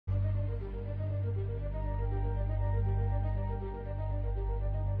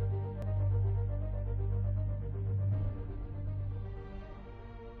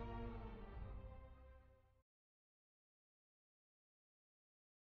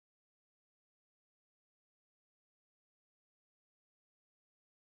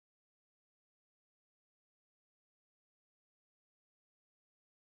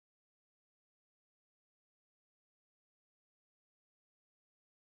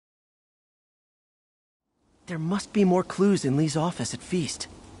There must be more clues in Lee's office at Feast.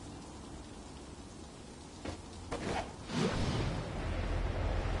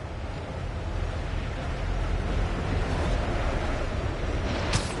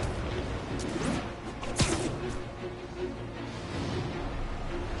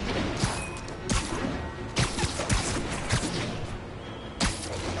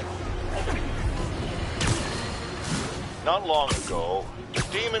 Not long ago, the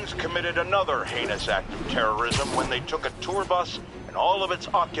Demons committed another heinous act of terrorism when they took a tour bus and all of its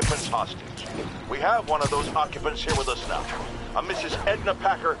occupants hostage. We have one of those occupants here with us now, a Mrs. Edna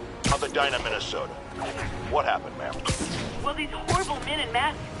Packer of Edina, Minnesota. What happened, ma'am? Well, these horrible men in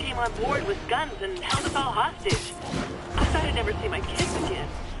masks came on board with guns and held us all hostage. I thought I'd never see my kids again.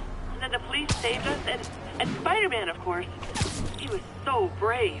 And then the police saved us, and Spider-Man, of course. He was so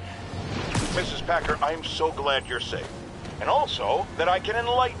brave. Mrs. Packer, I'm so glad you're safe. And also, that I can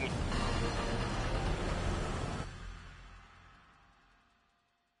enlighten you.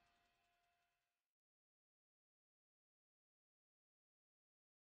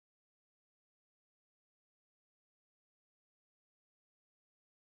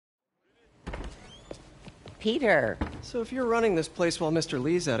 Peter. So if you're running this place while Mr.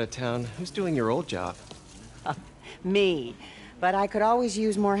 Lee's out of town, who's doing your old job? Me. But I could always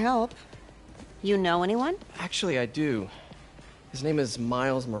use more help. You know anyone? Actually, I do. His name is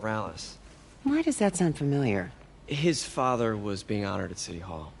Miles Morales. Why does that sound familiar? His father was being honored at City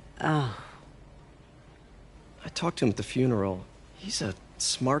Hall. Oh. I talked to him at the funeral. He's a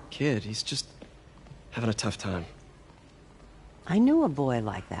smart kid. He's just having a tough time. I knew a boy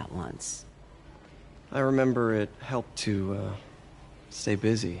like that once. I remember it helped to, stay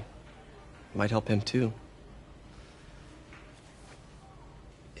busy. Might help him, too.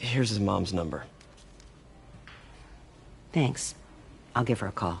 Here's his mom's number. Thanks. I'll give her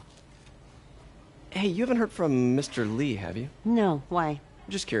a call. Hey, you haven't heard from Mr. Lee, have you? No, why?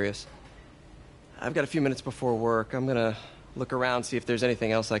 Just curious. I've got a few minutes before work. I'm gonna look around, see if there's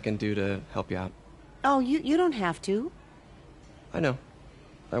anything else I can do to help you out. Oh, you don't have to. I know.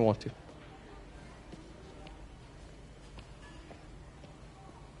 I want to.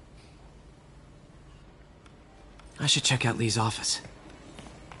 I should check out Lee's office.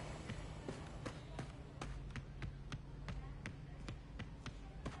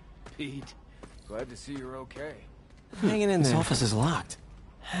 Pete, glad to see you're okay. Hanging in there. His office is locked.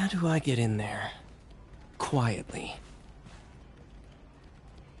 How do I get in there? Quietly.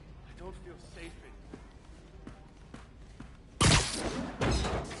 I don't feel safe in...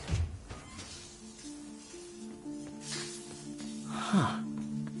 Huh.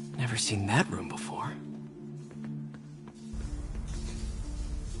 Never seen that room before.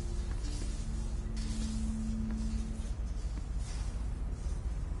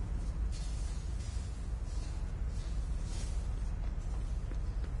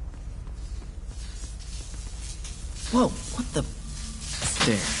 Whoa, what the...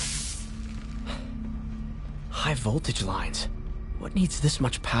 There. High voltage lines. What needs this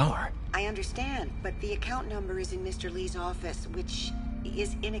much power? I understand, but the account number is in Mr. Lee's office, which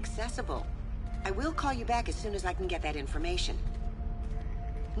is inaccessible. I will call you back as soon as I can get that information.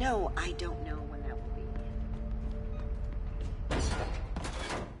 No, I don't know when that will be.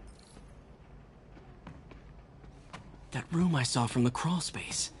 That room I saw from the crawl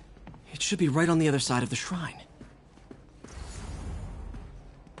space. It should be right on the other side of the shrine.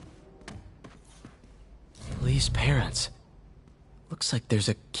 Lee's parents. Looks like there's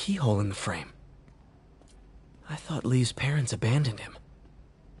a keyhole in the frame. I thought Lee's parents abandoned him.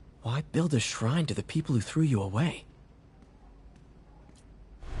 Why build a shrine to the people who threw you away?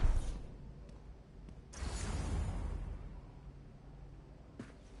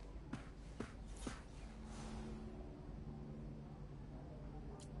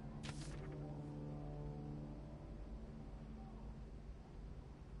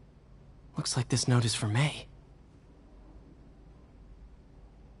 Looks like this note is for May.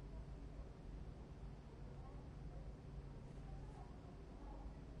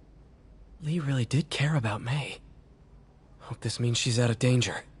 Lee really did care about May. Hope this means she's out of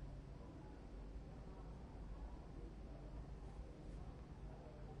danger.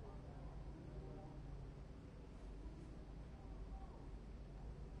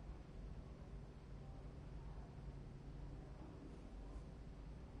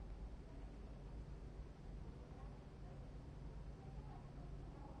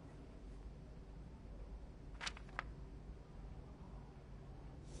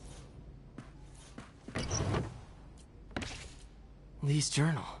 Lee's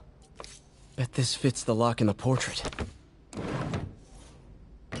journal. Bet this fits the lock in the portrait.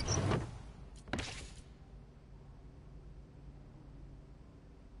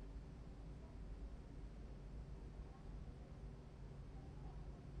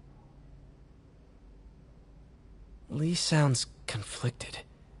 Lee sounds conflicted.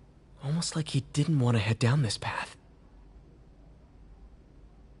 Almost like he didn't want to head down this path.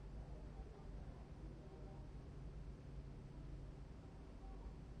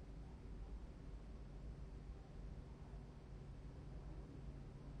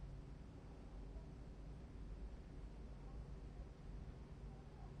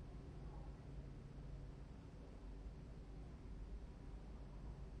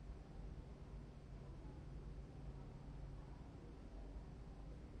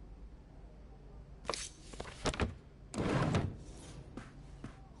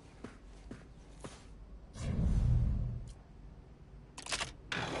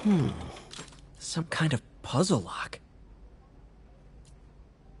 Some kind of puzzle lock.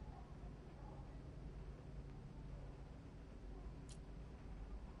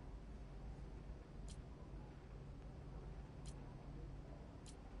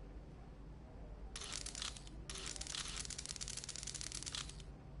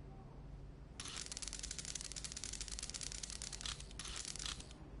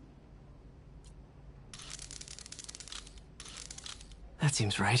 That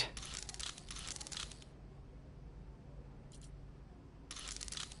seems right.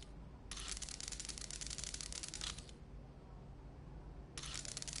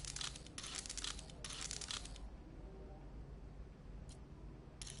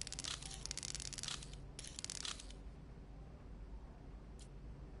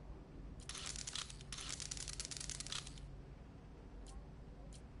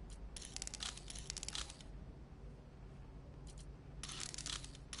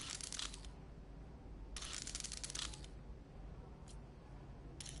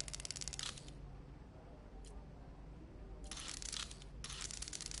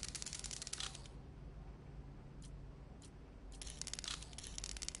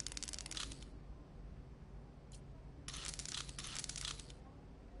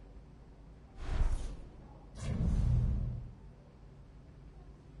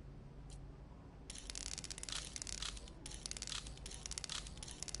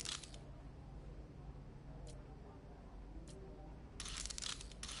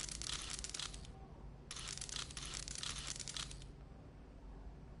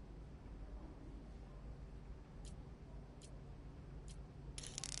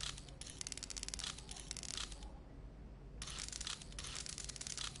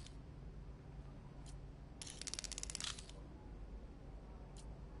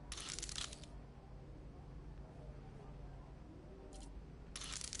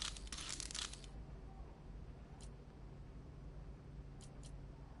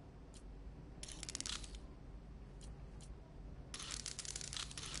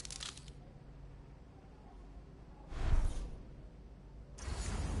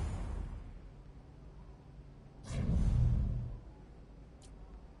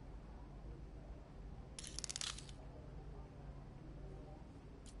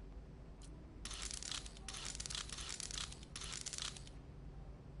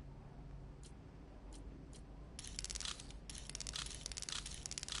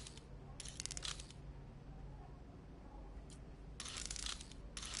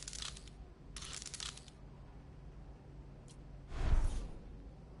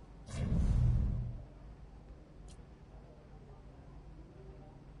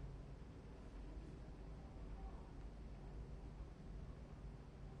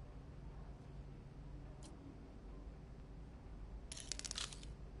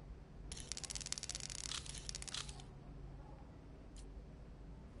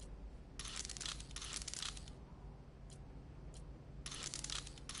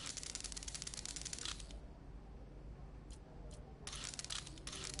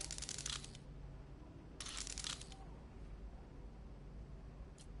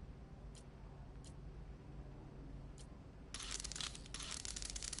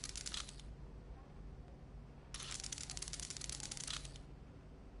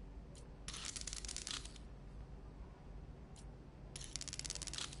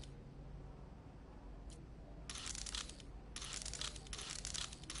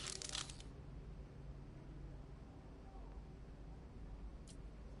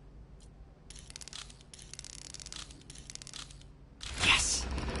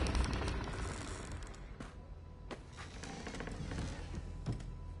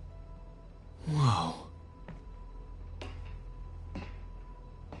 Whoa.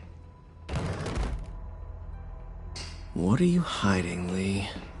 What are you hiding, Lee?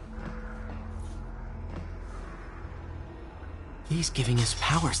 He's giving his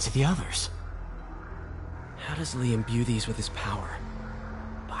powers to the others. How does Lee imbue these with his power?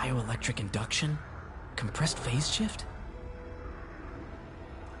 Bioelectric induction? compressed phase shift?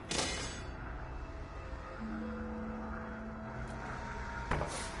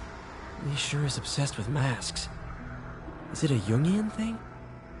 Lee sure is obsessed with masks. Is it a Jungian thing?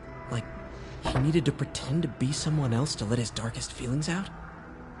 Like, he needed to pretend to be someone else to let his darkest feelings out?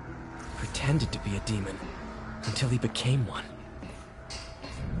 Pretended to be a demon, until he became one.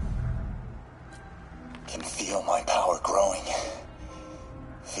 Can feel my power growing,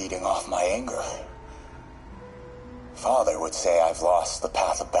 feeding off my anger. Father would say I've lost the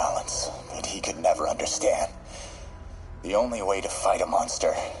path of balance, but he could never understand. The only way to fight a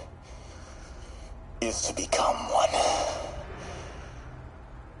monster is to become one.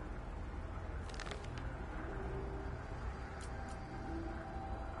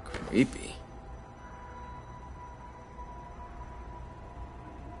 Creepy.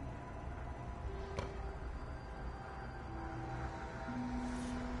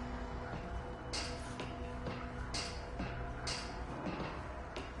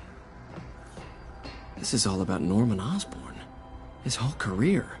 This is all about Norman Osborn. His whole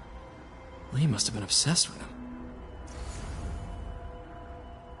career. Lee must have been obsessed with him.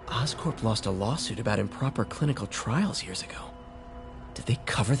 Oscorp lost a lawsuit about improper clinical trials years ago. Did they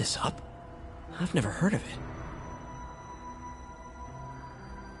cover this up? I've never heard of it.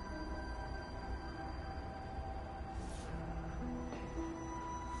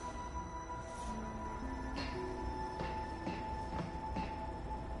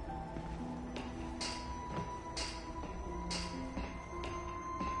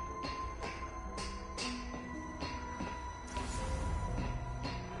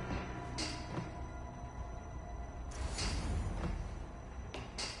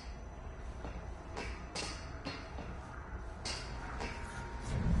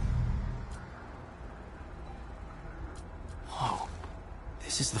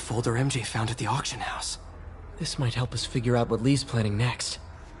 This is the folder MJ found at the auction house. This might help us figure out what Lee's planning next.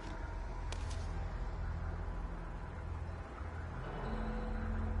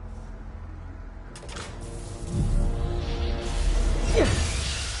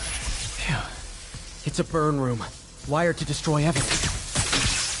 Phew. It's a burn room, wired to destroy evidence.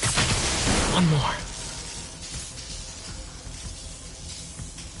 One more.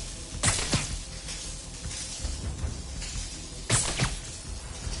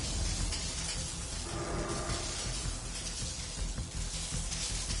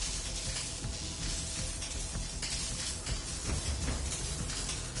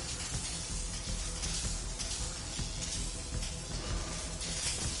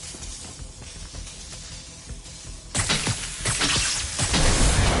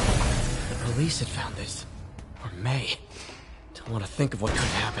 Police had found this. Or May. Don't want to think of what could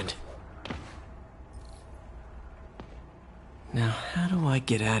have happened. Now, how do I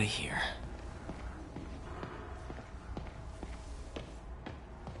get out of here?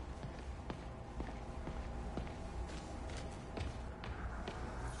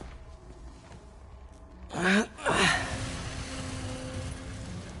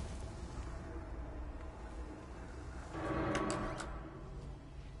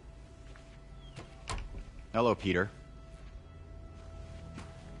 Hello, Peter.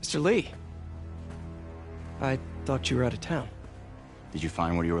 Mr. Lee. I thought you were out of town. Did you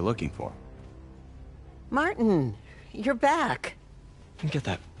find what you were looking for? Martin, you're back. Get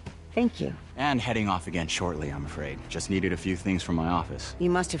that. Thank you. And heading off again shortly, I'm afraid. Just needed a few things from my office.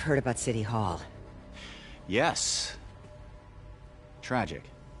 You must have heard about City Hall. Yes. Tragic.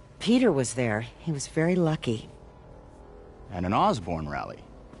 Peter was there. He was very lucky. At an Osborn rally.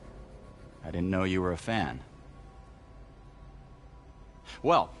 I didn't know you were a fan.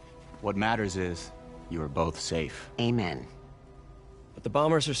 Well, what matters is you are both safe. Amen. But the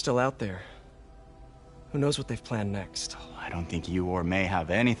bombers are still out there. Who knows what they've planned next? I don't think you or May have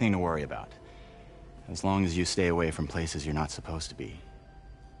anything to worry about. As long as you stay away from places you're not supposed to be.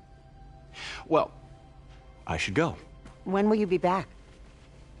 Well, I should go. When will you be back?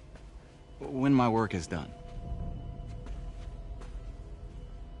 When my work is done.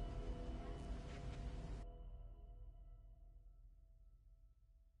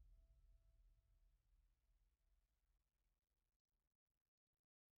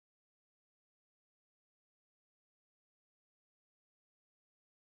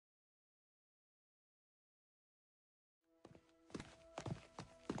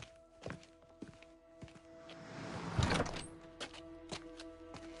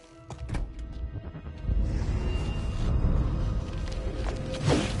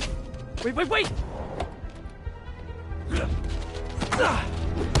 Wait!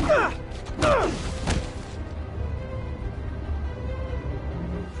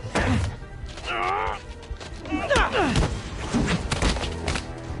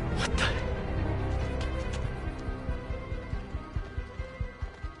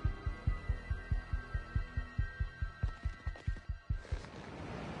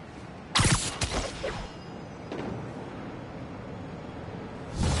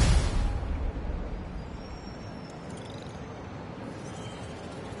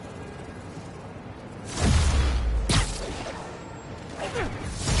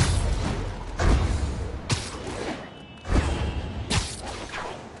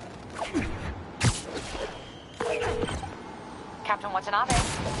 Watanabe.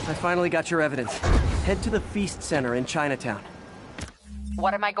 I finally got your evidence. Head to the Feast Center in Chinatown.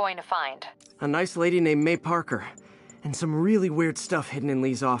 What am I going to find? A nice lady named May Parker, and some really weird stuff hidden in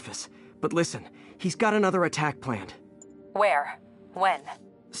Lee's office. But listen, he's got another attack planned. Where? When?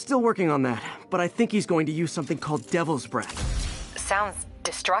 Still working on that, but I think he's going to use something called Devil's Breath. Sounds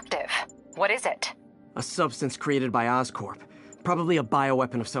destructive. What is it? A substance created by Oscorp. Probably a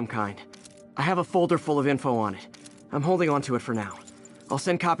bioweapon of some kind. I have a folder full of info on it. I'm holding on to it for now. I'll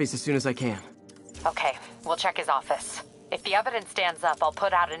send copies as soon as I can. Okay, we'll check his office. If the evidence stands up, I'll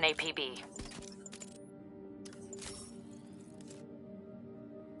put out an APB.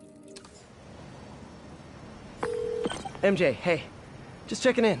 MJ, hey. Just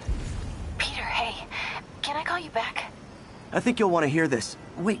checking in. Peter, hey. Can I call you back? I think you'll want to hear this.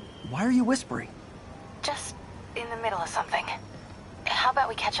 Wait, why are you whispering? Just in the middle of something. How about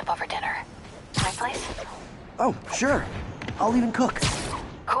we catch up over dinner? My place? Oh, sure. I'll even cook.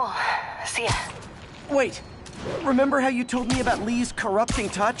 Cool. See ya. Wait. Remember how you told me about Lee's corrupting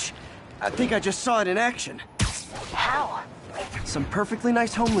touch? I think I just saw it in action. How? Some perfectly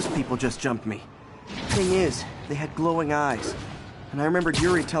nice homeless people just jumped me. Thing is, they had glowing eyes. And I remembered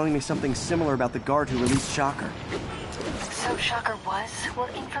Yuri telling me something similar about the guard who released Shocker. So Shocker was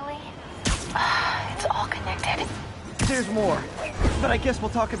working for Lee? It's all connected. There's more, but I guess we'll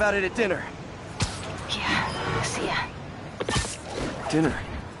talk about it at dinner. Yeah, see ya. Dinner?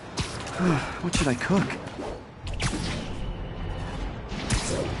 What should I cook?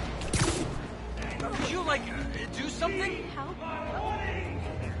 Could you, like, do something?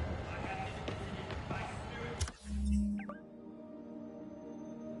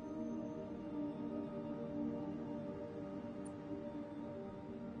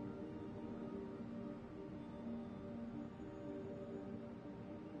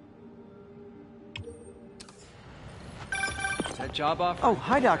 That job offer? Oh,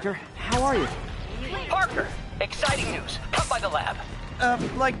 hi, Doctor. How are you? Parker! Exciting news. Come by the lab.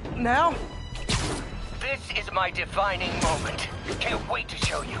 Like, now? This is my defining moment. Can't wait to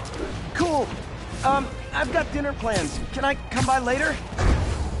show you. Cool. I've got dinner plans. Can I come by later?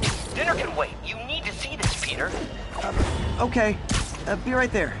 Dinner can wait. You need to see this, Peter. Okay. Be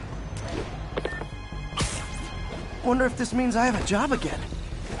right there. Wonder if this means I have a job again.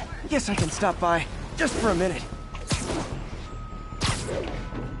 Guess I can stop by, just for a minute.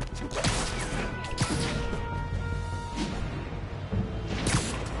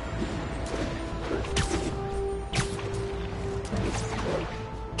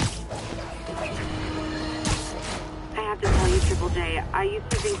 I used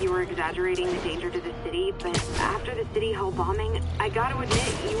to think you were exaggerating the danger to the city, but after the City Hall bombing, I gotta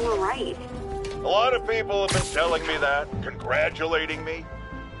admit, you were right. A lot of people have been telling me that, congratulating me,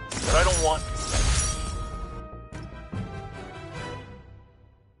 but I don't want to.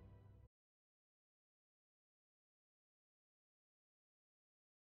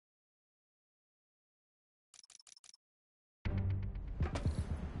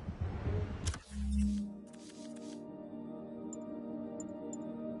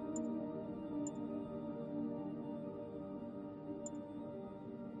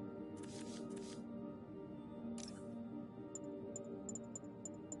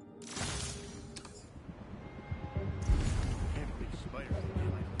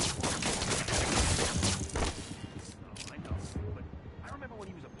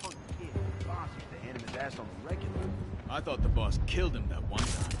 I thought the boss killed him that one time.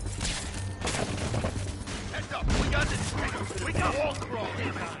 Heads up, we got this. We got wall crawl.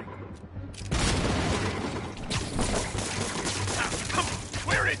 Come on,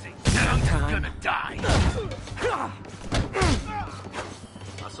 where is he? I'm gonna die.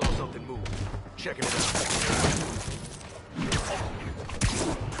 I saw something move. Checking it out.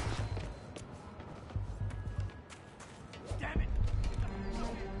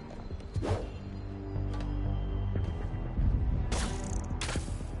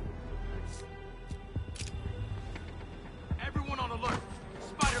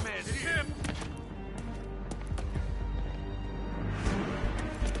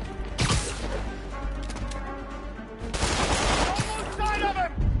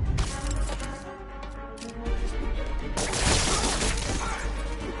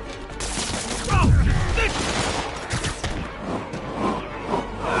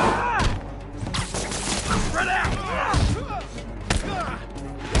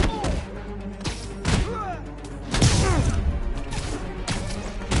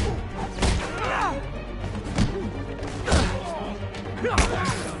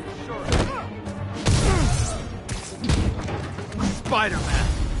 Spider-Man!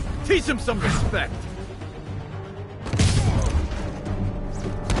 Teach him some respect!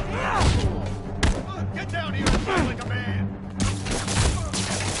 down here and fight like a man.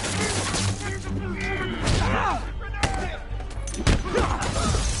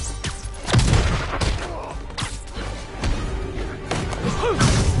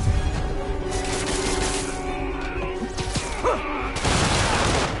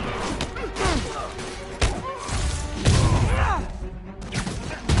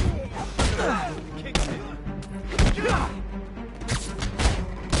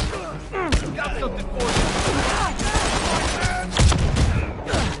 Got something for you.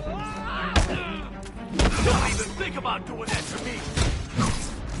 Don't even think about doing that to me.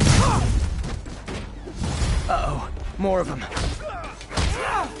 Uh-oh. More of them.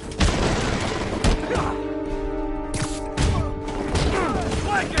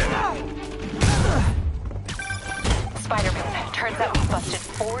 Spider-Man, turns out we busted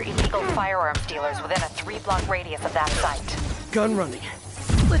 4 illegal firearms dealers within a 3-block radius of that site. Gun running.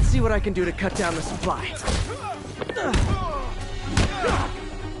 Let's see what I can do to cut down the supply.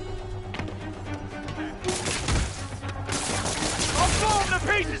 I'll blow him to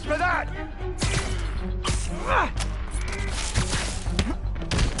pieces for that!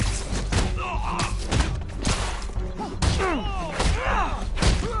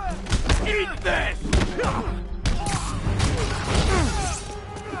 Eat this!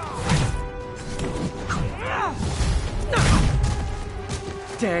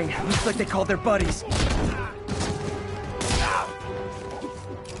 Dang, looks like they called their buddies.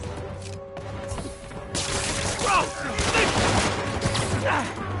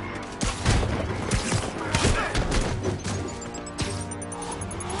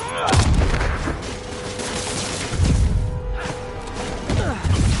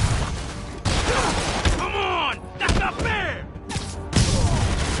 Come on! That's not fair!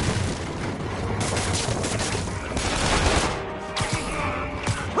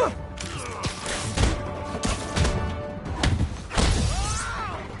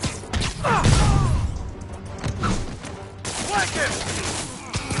 Whack him!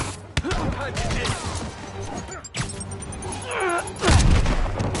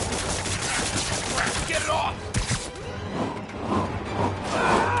 Get it off!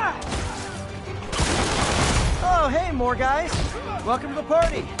 Oh, hey, more guys. Welcome to the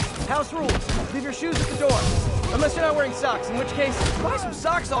party. House rules. Leave your shoes at the door. Unless you're not wearing socks, in which case, buy some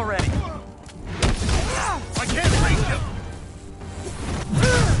socks already. I can't reach him!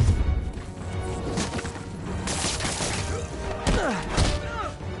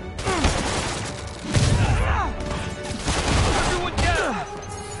 Everyone down.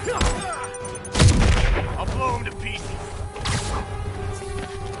 I'll blow him to pieces.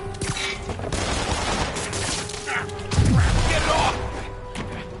 Get it off!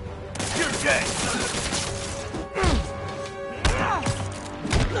 You're dead!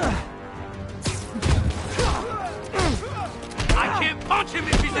 I can't punch him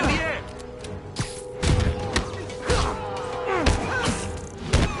if he's in the air!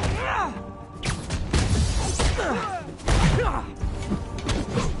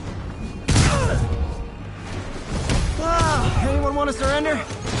 Anyone want to surrender?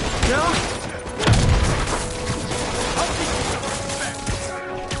 No?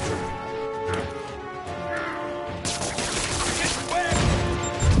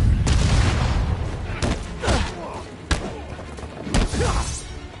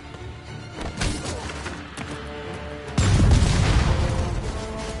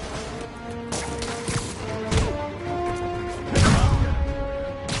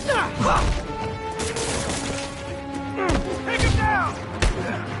 Take him down!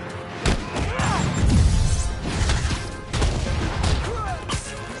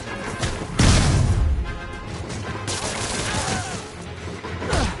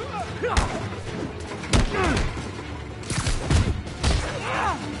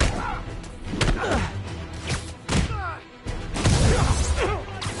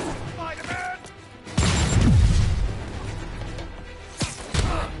 Spider-Man!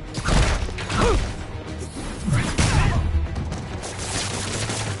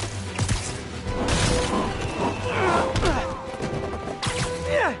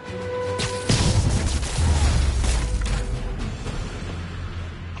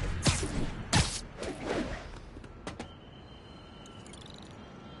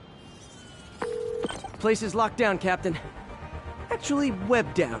 Place is locked down, Captain. Actually,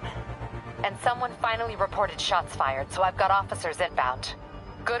 webbed down. And someone finally reported shots fired, so I've got officers inbound.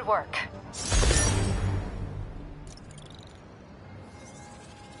 Good work.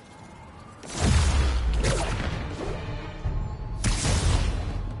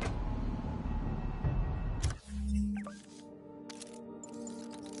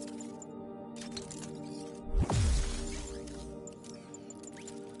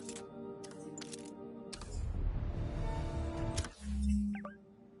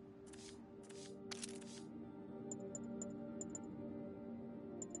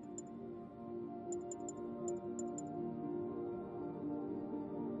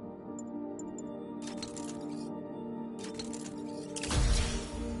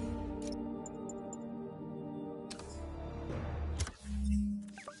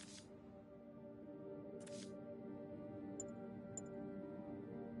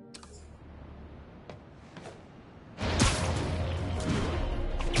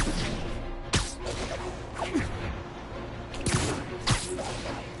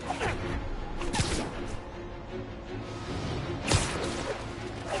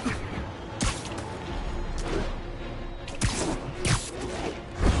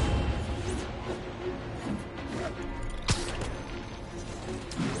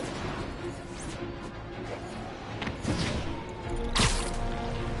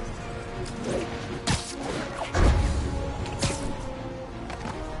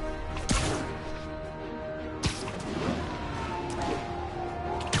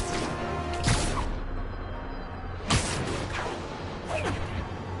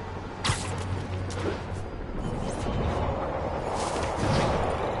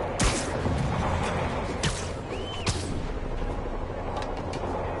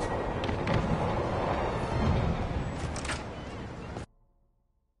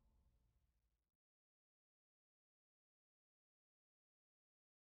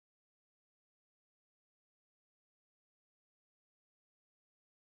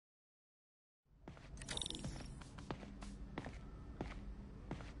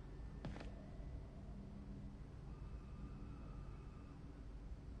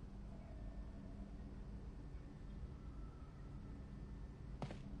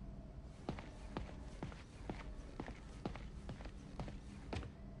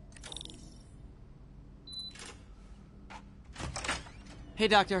 Hey,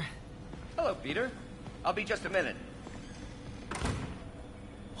 Doctor. Hello, Peter. I'll be just a minute.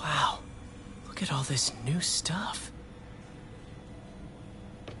 Wow. Look at all this new stuff.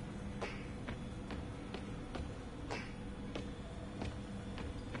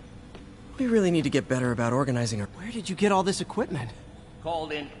 We really need to get better about organizing our... Where did you get all this equipment?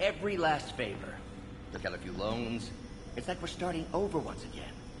 Called in every last favor. Took out a few loans. It's like we're starting over once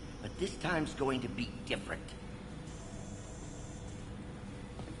again. But this time's going to be different.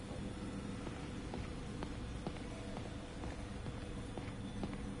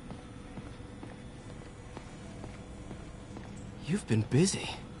 You've been busy.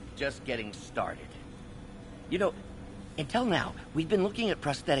 Just getting started. You know, until now, we've been looking at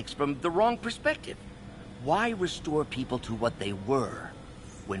prosthetics from the wrong perspective. Why restore people to what they were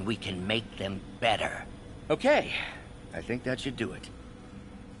when we can make them better? Okay, I think that should do it.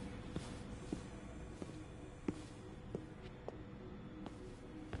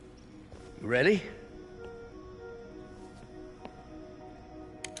 You ready?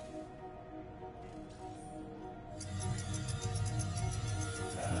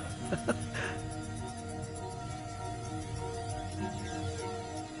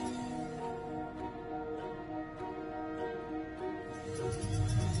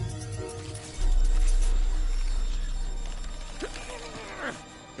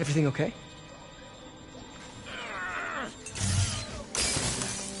 Everything okay?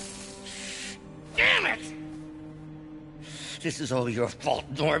 Damn it! This is all your fault,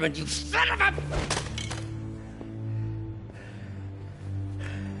 Norman, you son of a...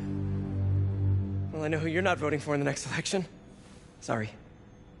 Well, I know who you're not voting for in the next election. Sorry.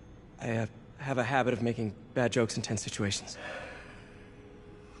 I have a habit of making bad jokes in tense situations.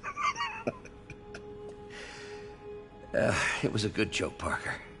 It was a good joke,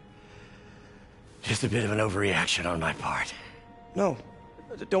 Parker. Just a bit of an overreaction on my part. No,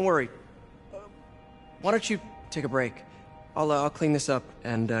 don't worry. Why don't you take a break? I'll clean this up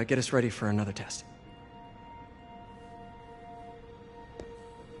and get us ready for another test.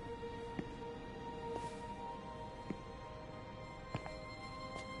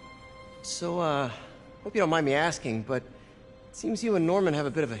 So, hope you don't mind me asking, but it seems you and Norman have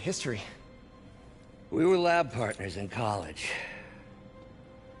a bit of a history. We were lab partners in college.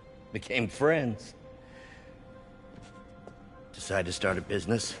 Became friends. Decided to start a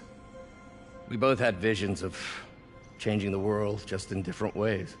business. We both had visions of changing the world, just in different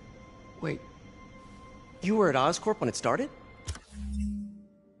ways. Wait, you were at Oscorp when it started?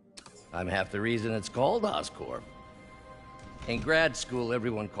 I'm half the reason it's called Oscorp. In grad school,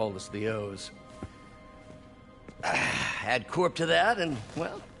 everyone called us the O's. Add Corp to that, and,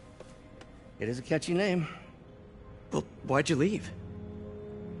 well, it is a catchy name. Well, why'd you leave?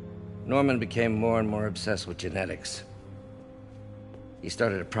 Norman became more and more obsessed with genetics. He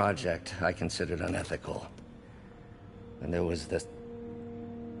started a project I considered unethical. And there was this...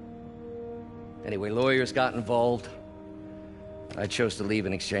 Anyway, lawyers got involved. I chose to leave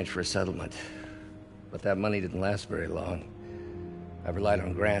in exchange for a settlement. But that money didn't last very long. I've relied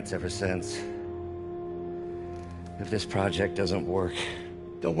on grants ever since. If this project doesn't work...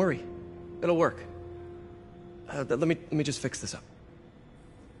 Don't worry. It'll work. Let me just fix this up.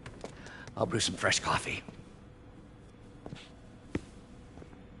 I'll brew some fresh coffee.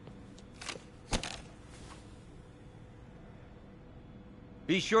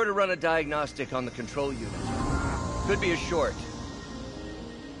 Be sure to run a diagnostic on the control unit. Could be a short.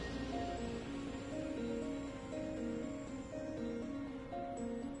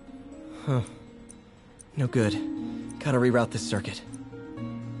 Huh. No good. Gotta reroute this circuit.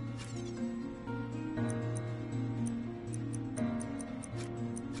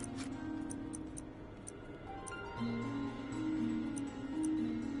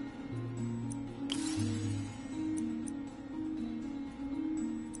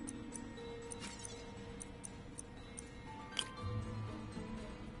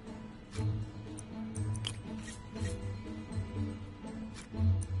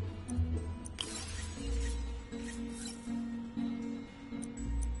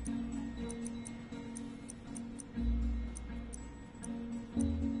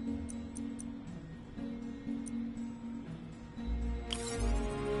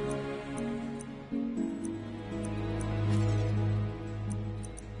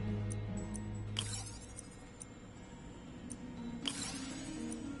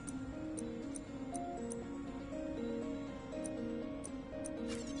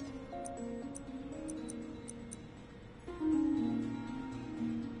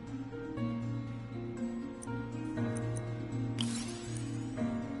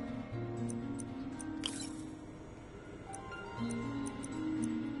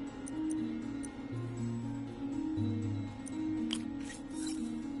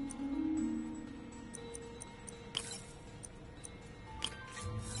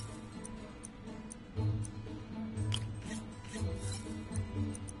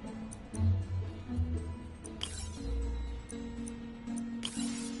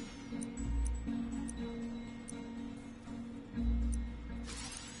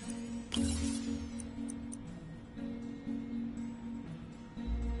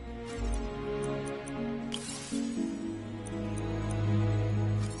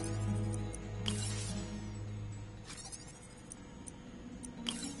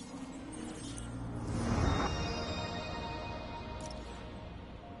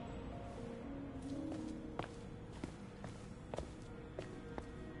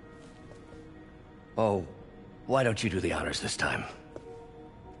 Oh, why don't you do the honors this time?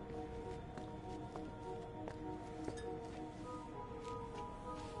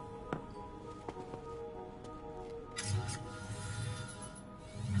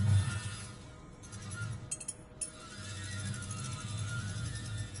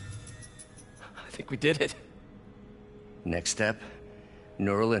 I think we did it. Next step,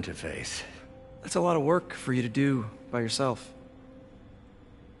 neural interface. That's a lot of work for you to do by yourself.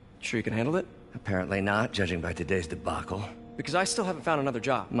 Sure you can handle it? Apparently not, judging by today's debacle. Because I still haven't found another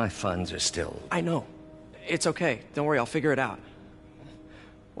job. My funds are still... I know. It's okay. Don't worry, I'll figure it out.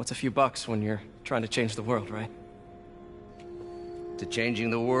 What's a few bucks when you're trying to change the world, right? to changing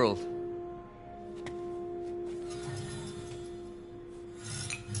the world.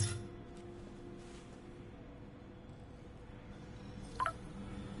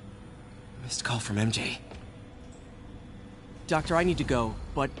 Missed call from MJ. Doctor, I need to go,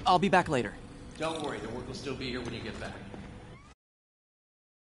 but I'll be back later. Don't worry, the work will still be here when you get back.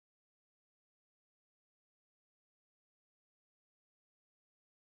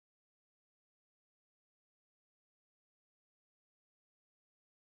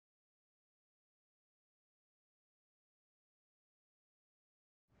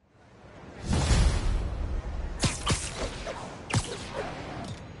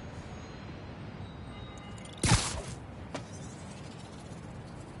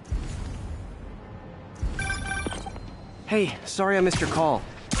 Hey, sorry I missed your call.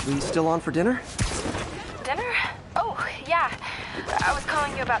 We still on for dinner? Dinner? Oh, yeah. I was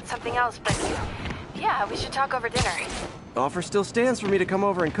calling you about something else, but yeah, we should talk over dinner. Offer still stands for me to come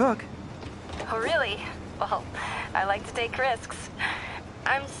over and cook. Oh, really? Well, I like to take risks.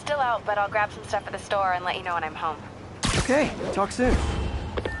 I'm still out, but I'll grab some stuff at the store and let you know when I'm home. Okay, talk soon.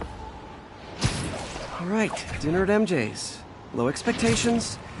 All right, dinner at MJ's. Low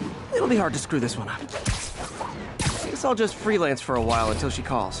expectations. It'll be hard to screw this one up. Guess I'll just freelance for a while until she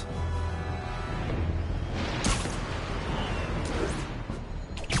calls.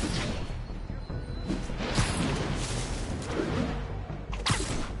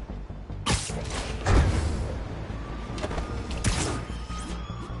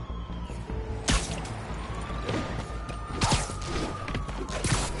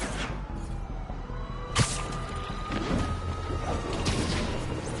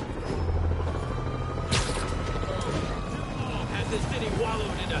 This city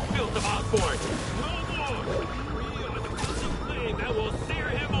wallowed in the filth of Osborn. No more! We are the crushing flame that will sear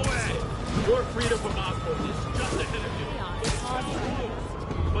him away! Your freedom from Osborn is just ahead of you.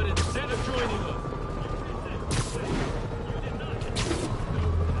 But instead of joining us,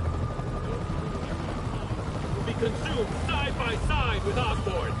 you'll be consumed side by side with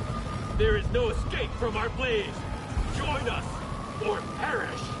Osborn. There is no escape from our blaze. Join us, or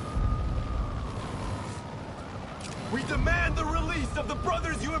perish! We demand the release of the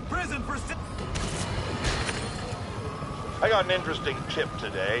brothers you imprisoned for sin. I got an interesting tip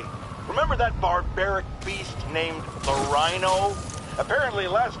today. Remember that barbaric beast named the Rhino? Apparently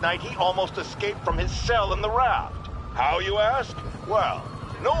last night he almost escaped from his cell in the raft. How, you ask? Well,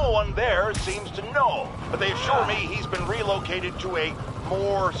 no one there seems to know, but they assure me he's been relocated to a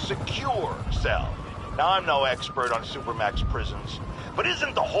more secure cell. Now, I'm no expert on Supermax prisons, but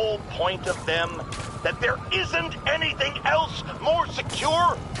isn't the whole point of them that there isn't anything else more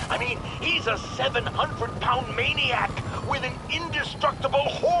secure? I mean, he's a 700-pound maniac with an indestructible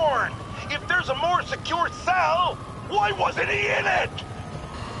horn. If there's a more secure cell, why wasn't he in it?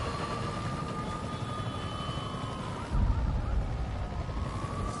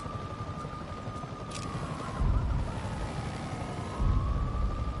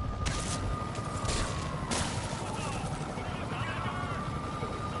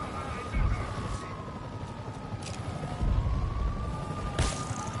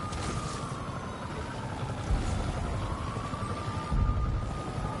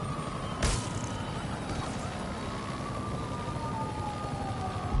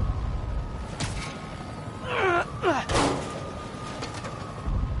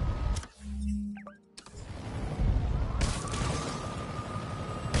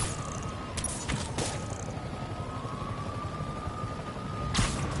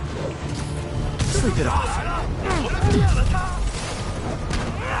 Sleep it off.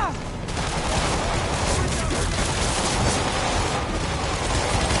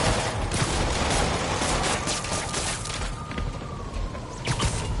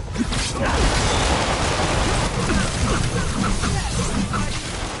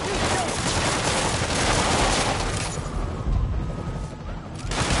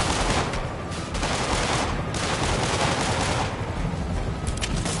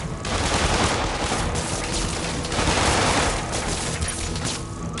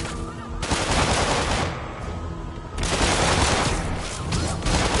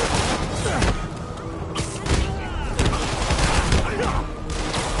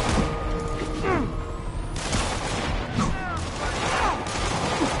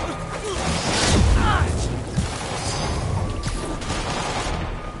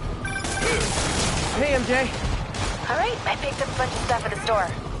 Hey, MJ. All right, I picked up a bunch of stuff at the store.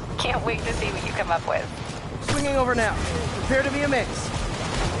 Can't wait to see what you come up with. Swinging over now. Prepare to be amazed.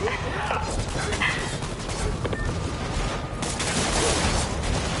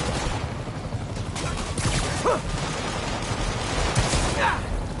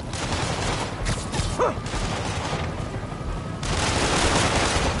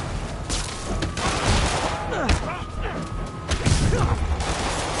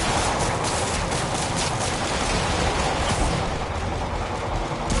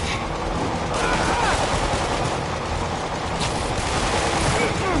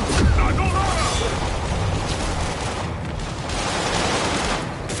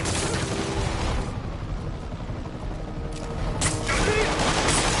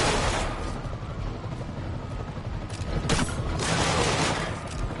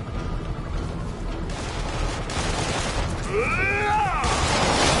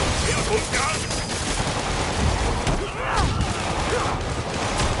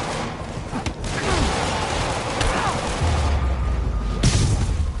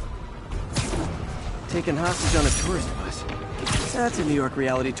 Taken hostage on a tourist bus. That's a New York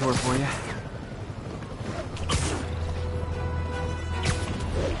reality tour for you.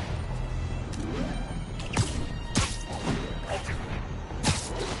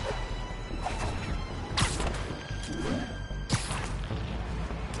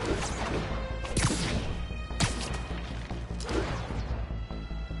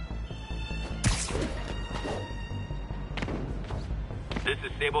 This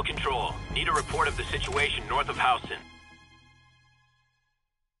is Sable Control. Need a report of the situation north of Houston.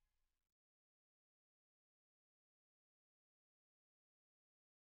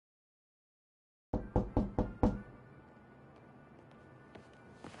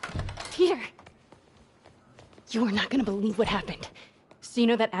 Peter! You are not gonna believe what happened. So you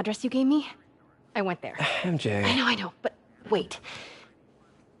know that address you gave me? I went there. MJ. I know, but wait.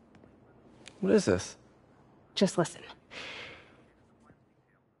 What is this? Just listen.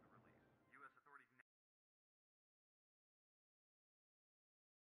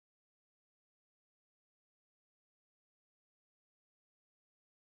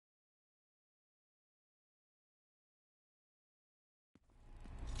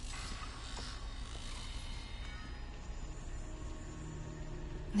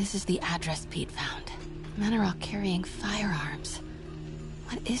 This is the address Pete found. Men are all carrying firearms.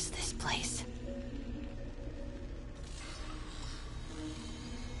 What is this place?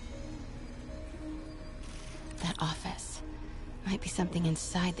 That office. Might be something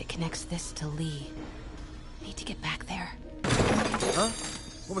inside that connects this to Lee. Need to get back there. Huh?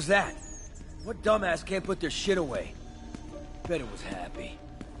 What was that? What dumbass can't put their shit away? Bet it was Happy.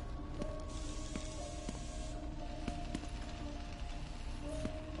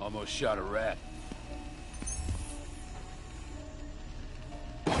 Almost shot a rat.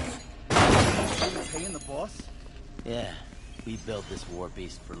 Paying the boss? Yeah. We built this war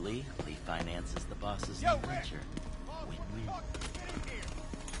beast for Lee. Lee finances the boss's new venture. Win-win.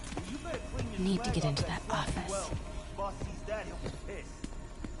 Need to get into that office.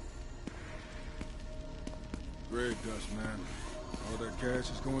 Grave dust, man. All that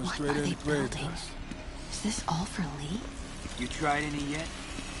cash is going What straight are they into grave building? dust. Is this all for Lee? You tried any yet?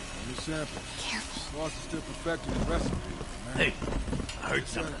 Only samples. Careful. Boss is still perfecting the recipe, man. Hey, I heard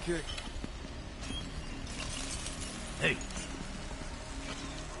It's got a something. kick. Hey.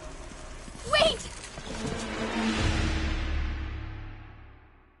 Wait!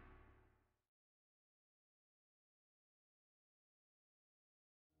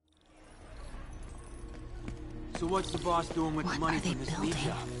 So what's the boss doing with the What money are they from this Lee building?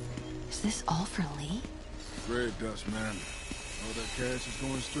 job? Is this all for Lee? Grave dust, man. All that cash is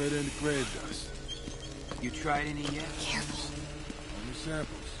going straight into grave dust. You tried any yet? Careful. Only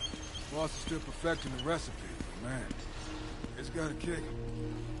samples. Boss is still perfecting the recipe, but man, it's got a kick.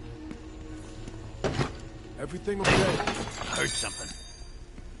 Everything okay? I heard something.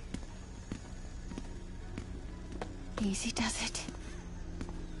 Easy does it.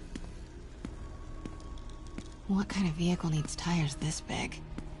 What kind of vehicle needs tires this big?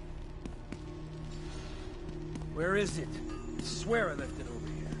 Where is it? I swear I left it over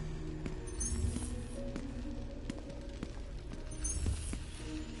here.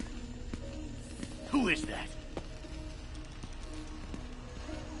 Who is that?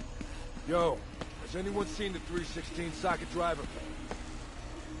 Yo, has anyone seen the 316 socket driver?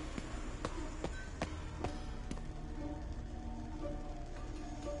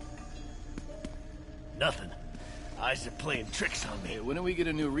 Nothing. Eyes are playing tricks on me. When do we get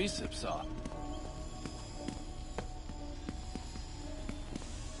a new recip saw?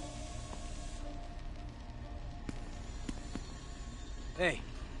 Hey,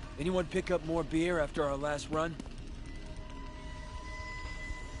 anyone pick up more beer after our last run?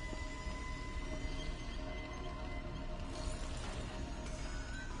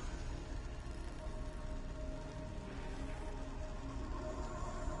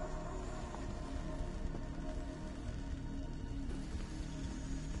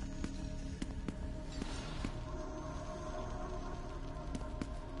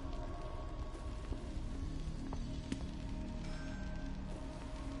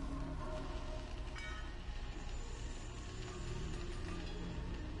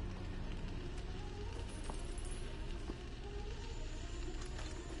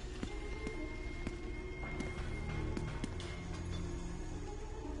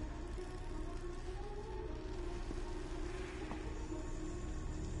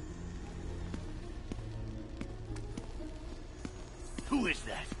 Who is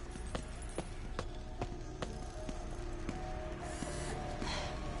that?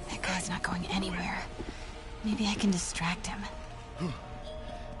 That guy's not going anywhere. Maybe I can distract him.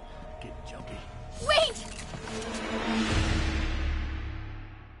 Get jumpy. Wait!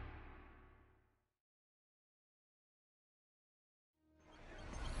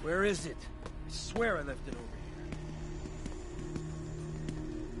 Where is it? I swear I left it over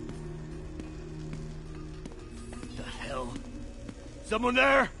here. The hell? Someone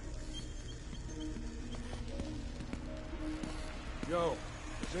there? Yo,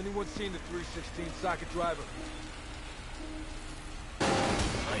 has anyone seen the 316 socket driver?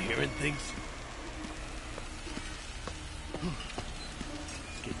 Am I hearing things?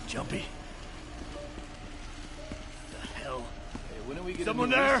 Get jumpy. The hell? Hey, when are we getting Someone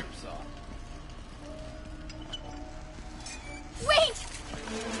there? Wait!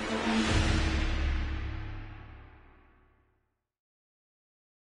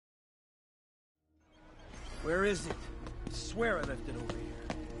 Where is it? I swear I left it over here.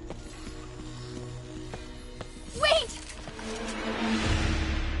 Wait!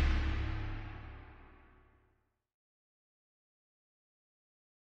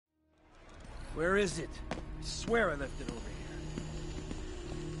 Where is it? I swear I left it over here.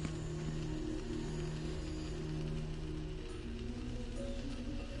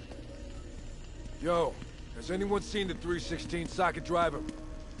 Yo, has anyone seen the 316 socket driver?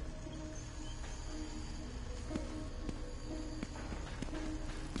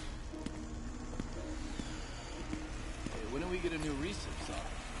 Hey, when do we get a new recip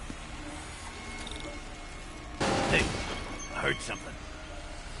socket? Hey, I heard something.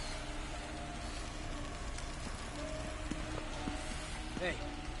 Hey,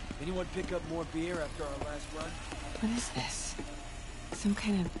 anyone pick up more beer after our last run? What is this? Some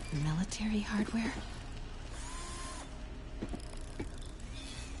kind of military hardware?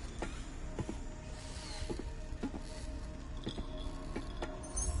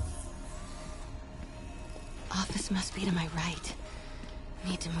 Office must be to my right.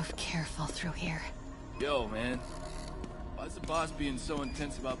 Need to move careful through here. Yo, man. Why's the boss being so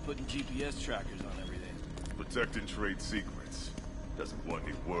intense about putting GPS trackers on everything? Protecting trade secrets. Doesn't want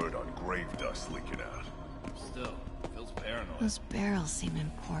any word on grave dust leaking out. Still, feels paranoid. Those barrels seem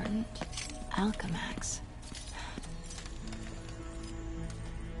important. Alchemax.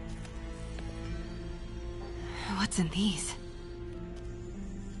 What's in these?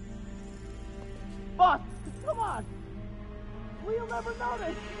 Boss, come on! We'll never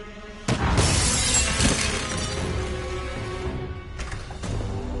notice!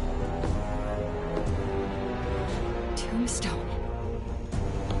 Tombstone.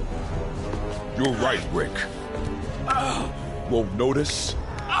 You're right, Rick. Won't notice.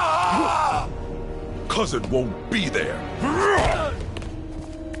 Cousin won't be there.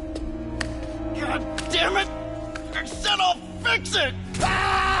 God damn it! I said I'll fix it!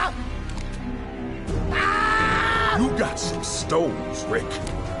 You got some stones, Rick.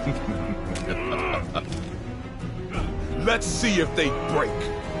 Let's see if they break.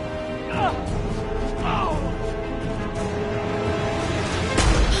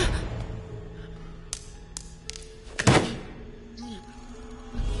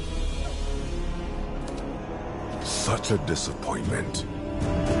 Such a disappointment.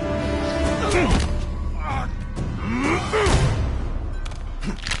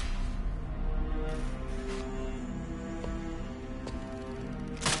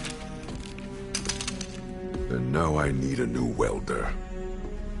 And now I need a new welder.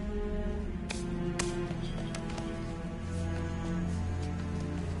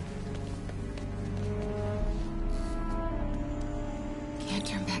 Can't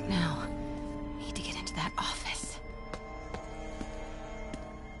turn back now. Need to get into that office.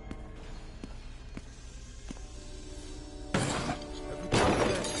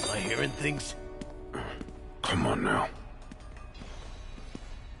 repairing things? Come on now.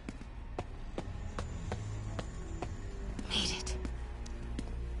 Made it.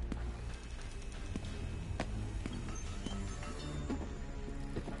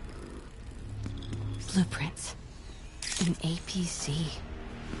 Blueprints. An APC.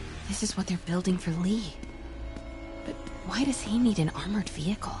 This is what they're building for Lee. But why does he need an armored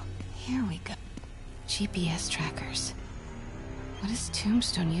vehicle? Here we go. GPS trackers. What is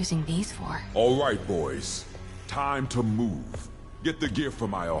Tombstone using these for? All right, boys. Time to move. Get the gear from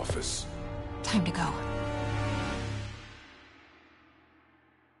my office. Time to go.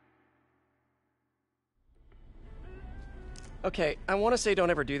 Okay, I want to say don't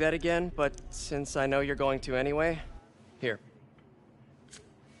ever do that again, but since I know you're going to anyway, here.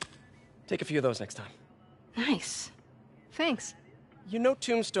 Take a few of those next time. Nice. Thanks. You know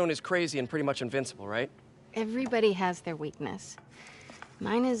Tombstone is crazy and pretty much invincible, right? Everybody has their weakness.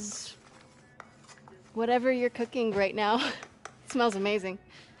 Mine is... whatever you're cooking right now. It smells amazing.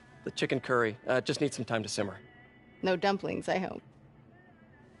 The chicken curry. Just needs some time to simmer. No dumplings, I hope.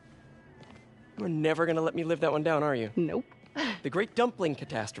 You're never gonna let me live that one down, are you? Nope. The Great Dumpling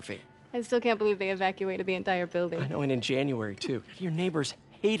Catastrophe. I still can't believe they evacuated the entire building. I know, and in January, too. Your neighbors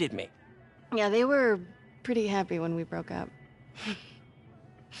hated me. Yeah, they were pretty happy when we broke up.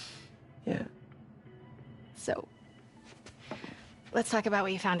 Yeah. So, let's talk about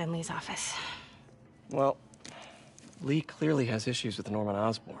what you found in Lee's office. Well, Lee clearly has issues with Norman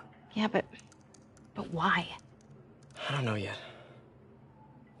Osborn. Yeah, but why? I don't know yet.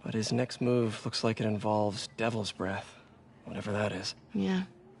 But his next move looks like it involves Devil's Breath. Whatever that is. Yeah.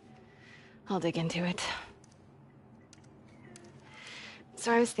 I'll dig into it.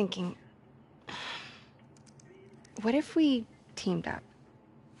 So I was thinking... what if we teamed up?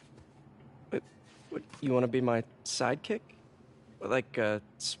 What, you want to be my sidekick? Like a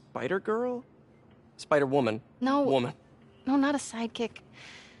Spider-Girl? Spider-Woman. No. Woman. No, not a sidekick.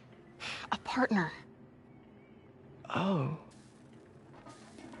 A partner. Oh.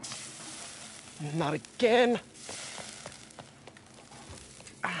 Not again.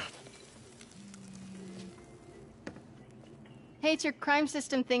 Hey, it's your crime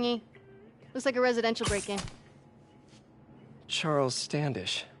system thingy. Looks like a residential break-in. Charles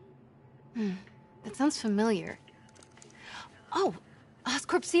Standish. That sounds familiar. Oh,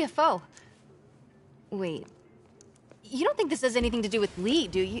 Oscorp CFO. Wait. You don't think this has anything to do with Lee,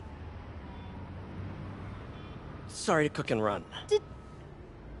 do you? Sorry to cook and run. Did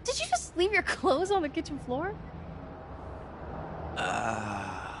you just leave your clothes on the kitchen floor?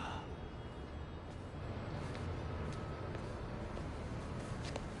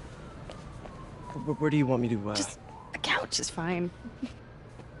 Where do you want me to, Just the couch is fine.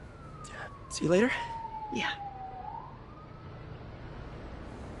 See you later? Yeah.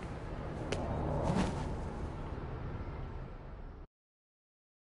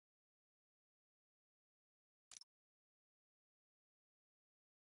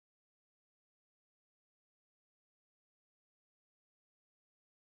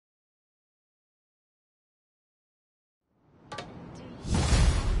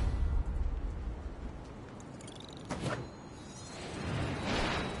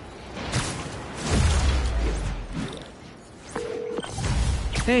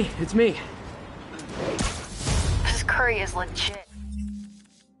 Hey, it's me. This curry is legit.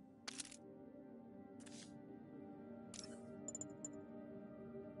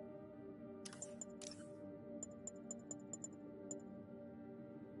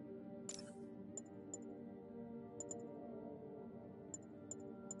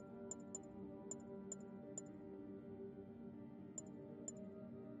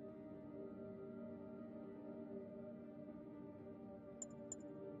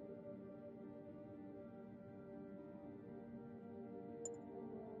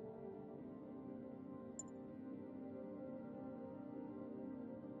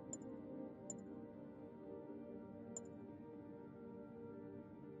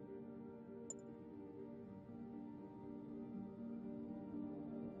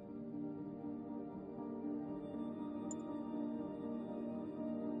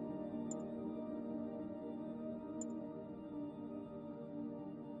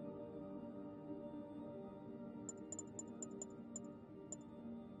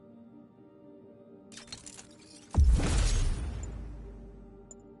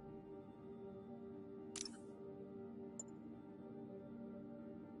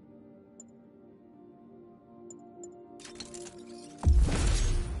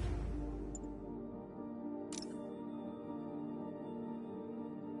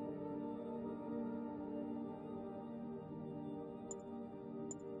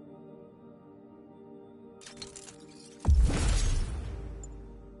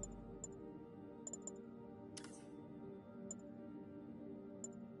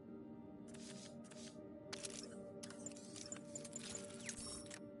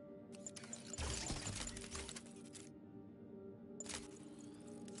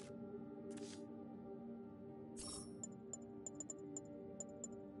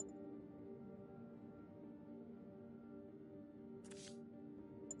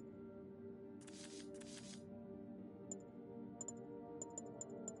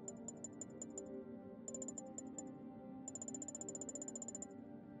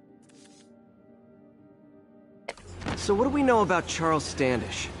 So what do we know about Charles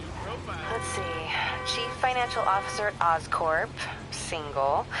Standish? Let's see. Chief Financial Officer at Oscorp.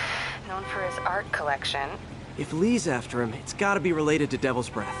 Single. Known for his art collection. If Lee's after him, it's gotta be related to Devil's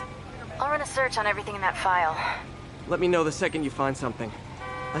Breath. I'll run a search on everything in that file. Let me know the second you find something.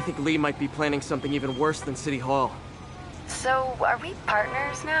 I think Lee might be planning something even worse than City Hall. So, are we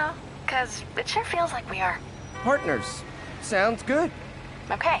partners now? 'Cause it sure feels like we are. Partners. Sounds good.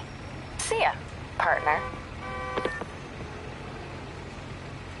 Okay. See ya, partner.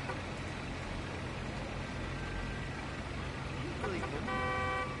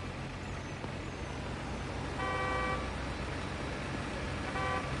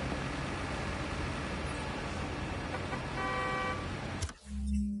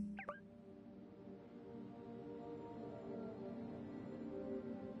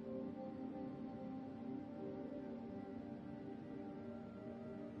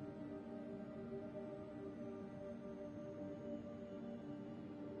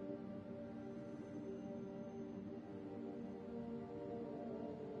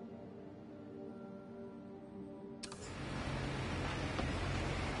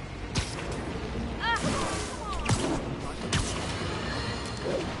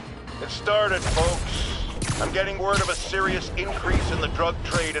 Started, folks. I'm getting word of a serious increase in the drug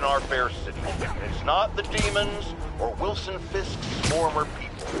trade in our fair city. It's not the demons or Wilson Fisk's former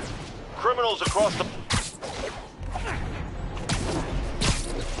people. Criminals across the...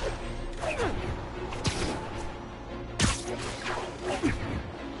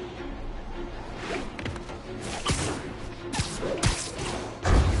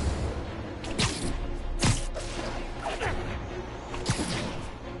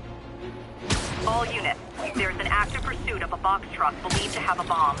 All units, there's an active pursuit of a box truck believed to have a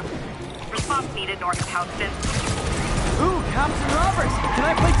bomb. Response needed north of Houston. Ooh, cops and robbers! Can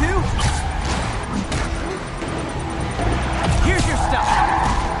I play too? Here's your stuff!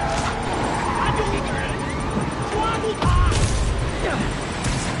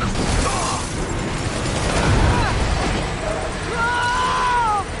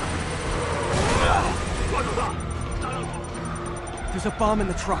 There's a bomb in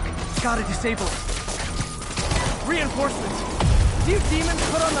the truck. Gotta disable it. Reinforcements! Do you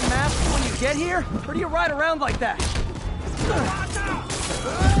demons put on the masks when you get here? Or do you ride around like that?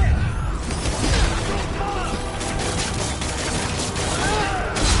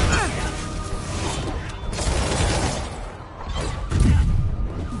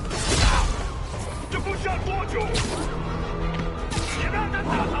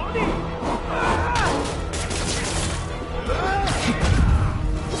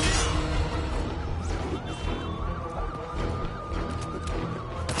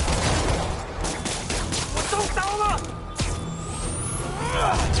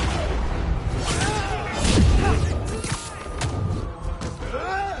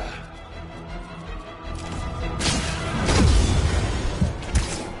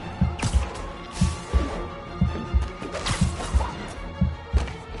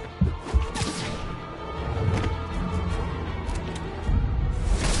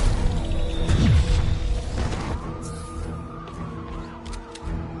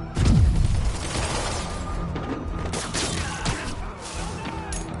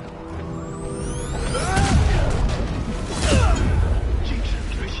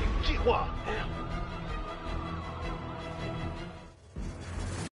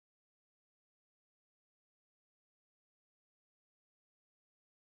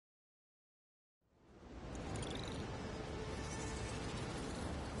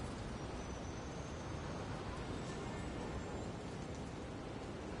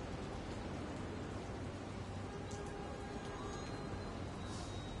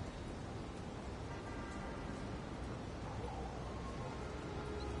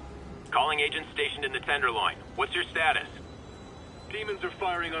 Calling agents stationed in the Tenderloin. What's your status? Demons are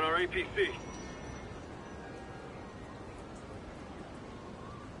firing on our APC.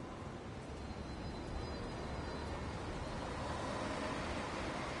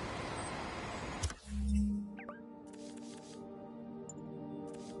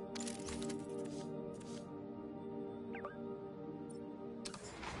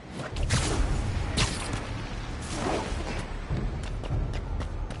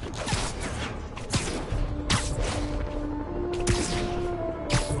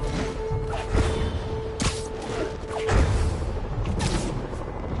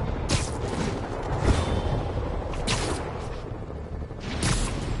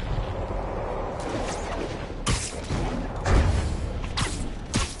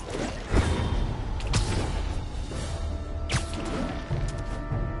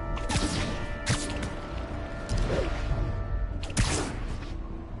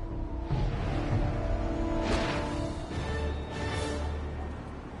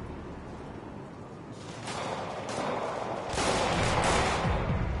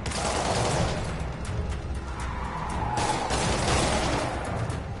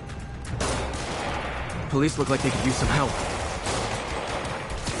 police look like they could use some help.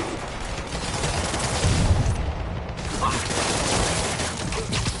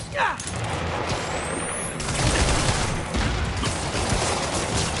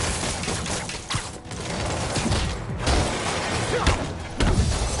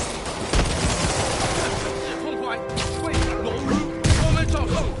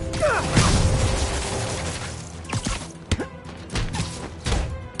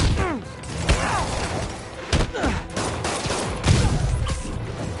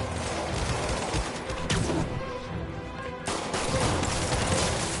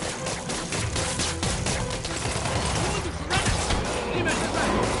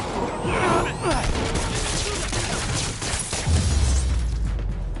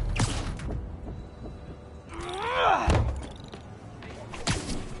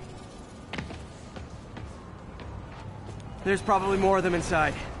 There's probably more of them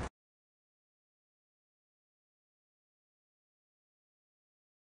inside.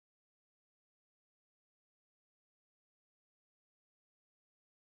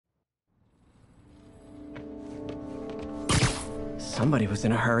 Somebody was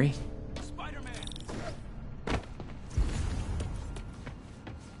in a hurry.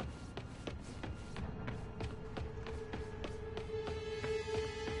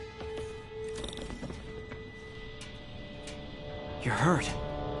 You're hurt.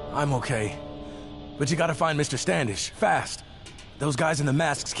 I'm okay. But you gotta find Mr. Standish, fast. Those guys in the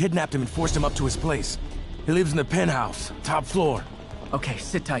masks kidnapped him and forced him up to his place. He lives in the penthouse, top floor. Okay,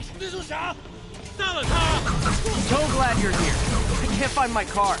 sit tight. 蜘蛛侠，杀了他！ So glad you're here. I can't find my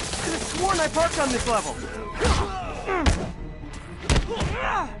car. Could have sworn I parked on this level.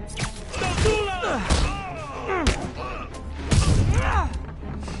 守住了！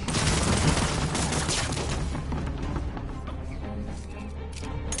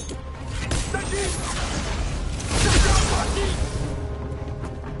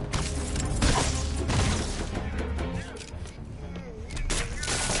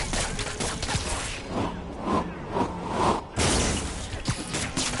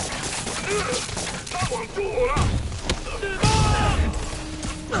 他网住我了！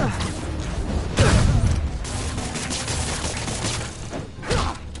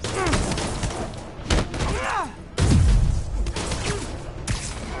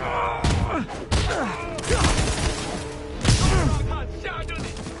 吓着你！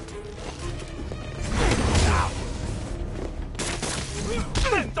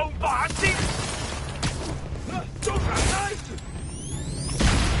正中靶心！中闪开！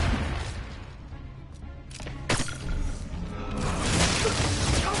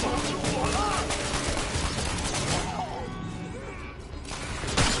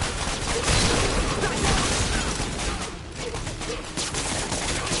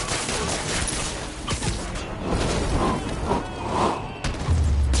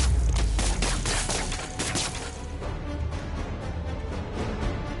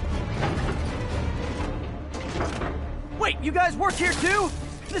 Wait, you guys work here too?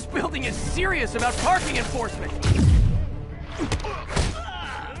 This building is serious about parking enforcement.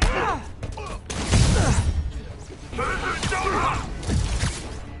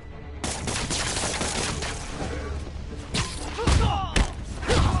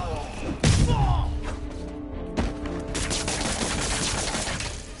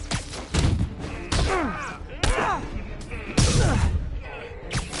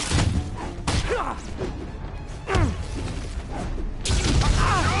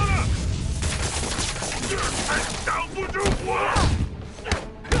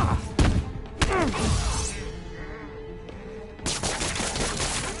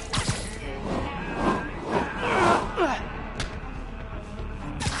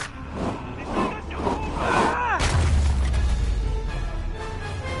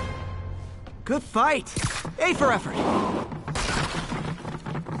 Good fight! A for effort!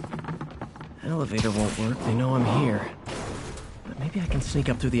 Elevator won't work, they know I'm here. But maybe I can sneak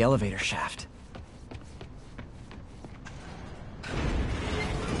up through the elevator shaft.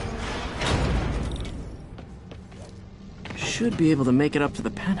 Should be able to make it up to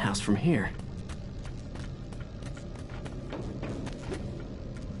the penthouse from here.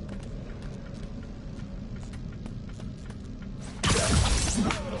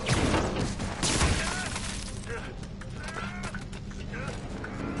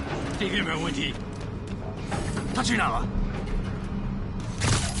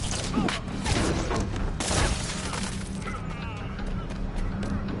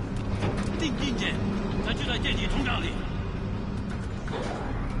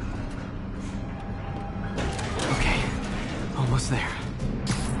 Okay, almost there.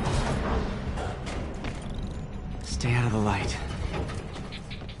 Stay out of the light.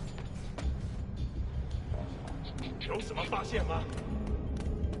 有什么发现吗？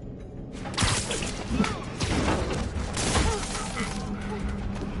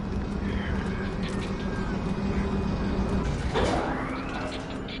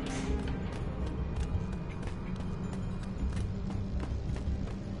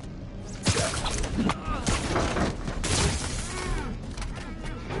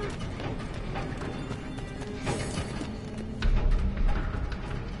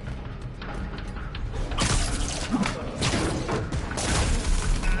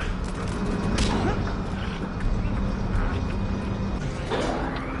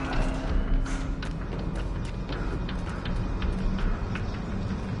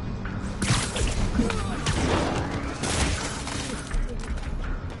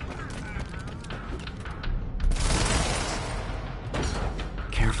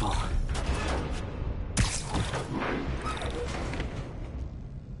 Careful.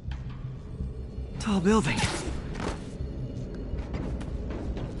 Tall building.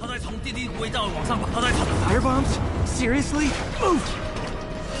 他在从地底轨道往上爬，他在从 Fire bombs? Seriously? Move!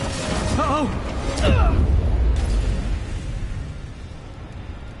 Uh-oh!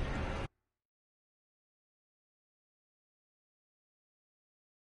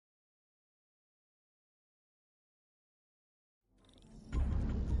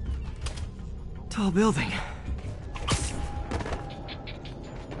 Tall building.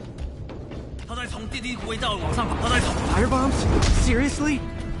 他在从地底轨道往上爬，他在从 Fire bombs? Seriously?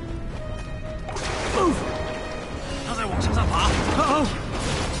 Move! 他在往墙上爬。 Uh-oh!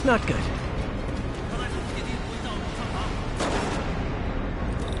 Not good. 他在从地底轨道往上爬。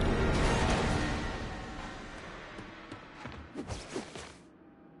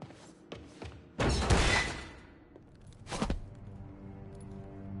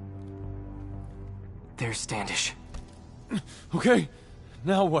 There's Standish. Okay,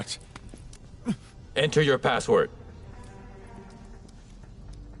 now what? Enter your password.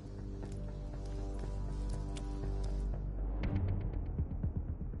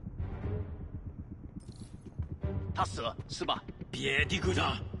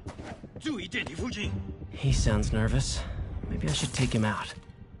 He sounds nervous. Maybe I should take him out.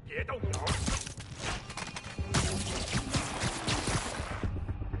 别动摇。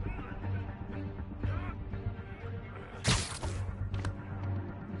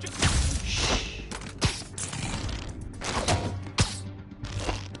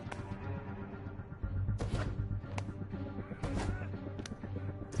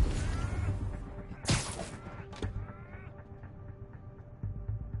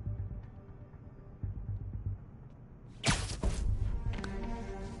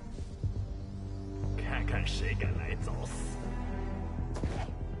 看看谁敢来找死！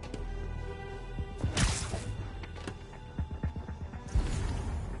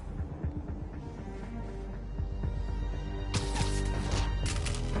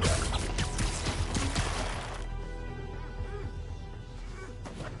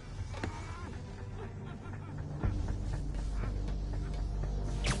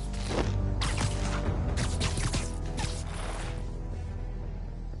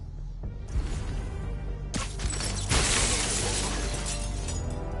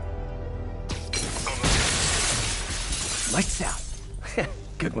 Lights out.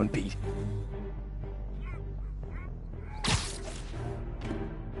 Good one, Pete.3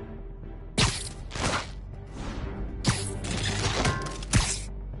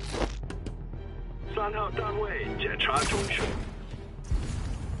号单位检查中枢。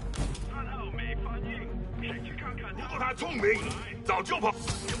3号没反应，谁去看看？如果他聪明，早就跑。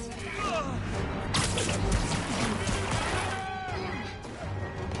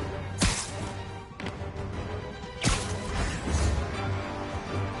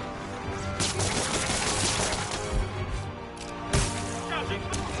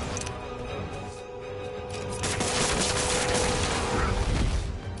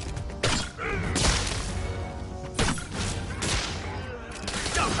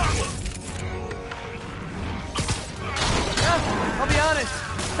 I'll be honest,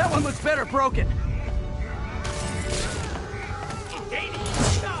 that one looks better broken.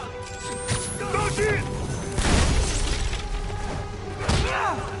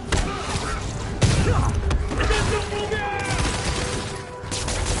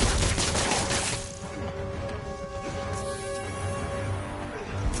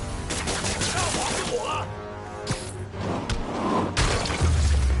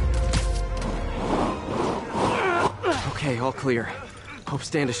 Okay, all clear. Hope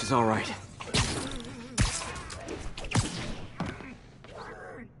Standish is all right.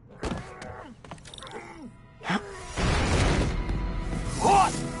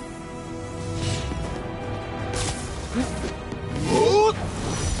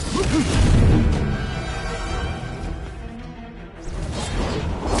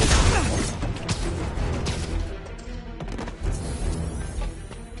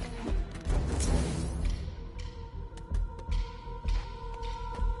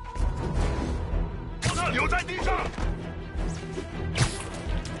 留在地上，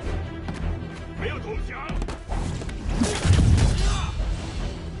没有投降。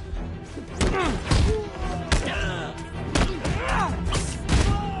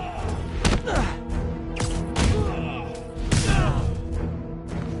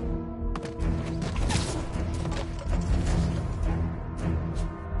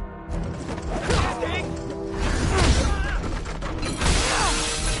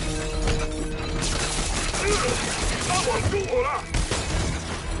他网住我了。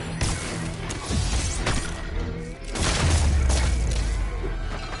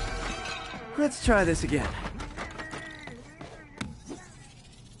 Let's try this again.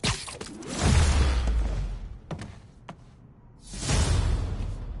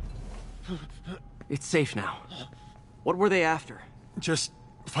 It's safe now. What were they after? Just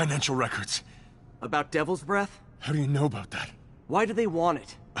financial records. About Devil's Breath? How do you know about that? Why do they want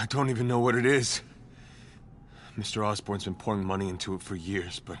it? I don't even know what it is. Mr. Osborn's been pouring money into it for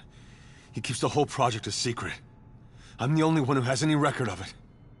years, but he keeps the whole project a secret. I'm the only one who has any record of it.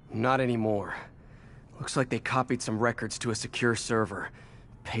 Not anymore. Looks like they copied some records to a secure server.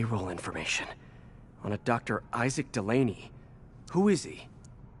 Payroll information. On a Dr. Isaac Delaney. Who is he?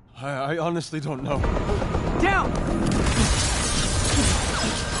 I honestly don't know. Down!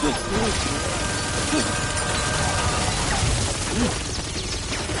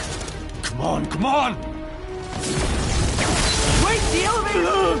 Come on, come on! Wait, the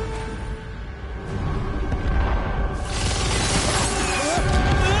elevator!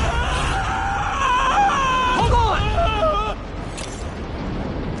 Hold on!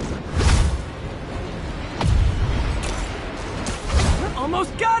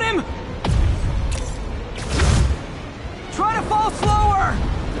 Almost got him! Try to fall slower!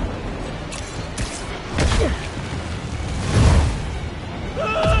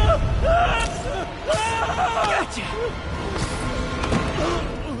 Gotcha!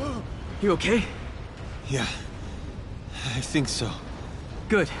 You okay? Yeah, I think so.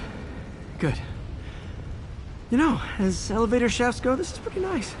 Good. Good. You know, as elevator shafts go, this is pretty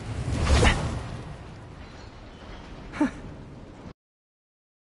nice.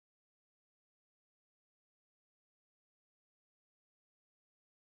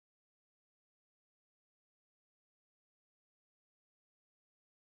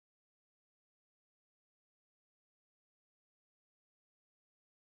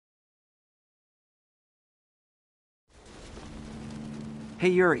 Hey,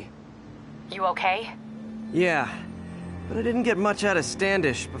 Yuri. You okay? Yeah, but I didn't get much out of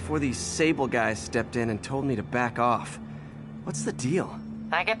Standish before these Sable guys stepped in and told me to back off. What's the deal?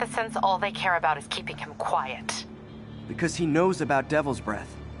 I get the sense all they care about is keeping him quiet. Because he knows about Devil's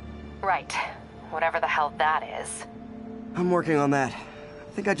Breath. Right. Whatever the hell that is. I'm working on that.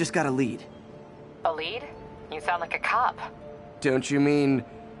 I think I just got a lead. A lead? You sound like a cop. Don't you mean...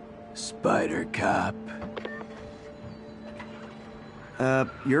 Spider Cop?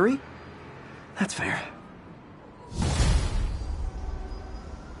 Yuri? That's fair.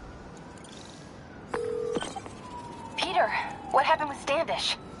 Peter, what happened with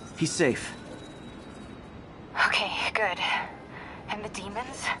Standish? He's safe. Okay, good. And the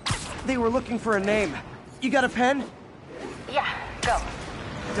demons? They were looking for a name. You got a pen? Yeah, go.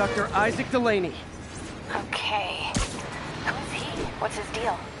 Dr. Isaac Delaney. Okay. Who is he? What's his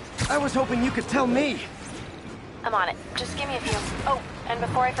deal? I was hoping you could tell me. I'm on it. Just give me a few. Oh, and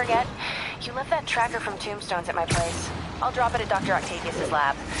before I forget, you left that tracker from Tombstones at my place. I'll drop it at Dr. Octavius's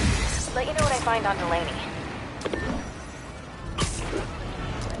lab. Let you know what I find on Delaney.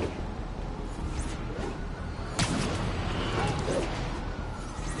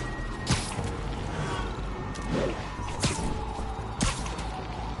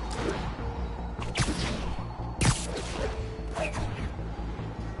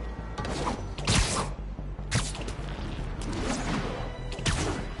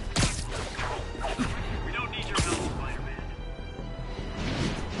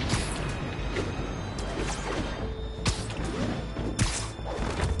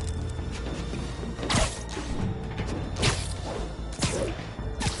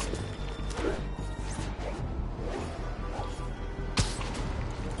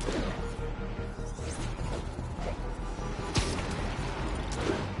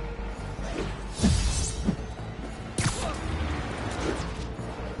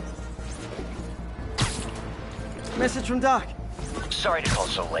 Message from Doc. Sorry to call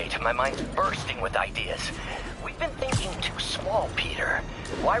so late. My mind's bursting with ideas. We've been thinking too small, Peter.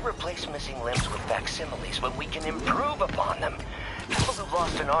 Why replace missing limbs with facsimiles when we can improve upon them? People who've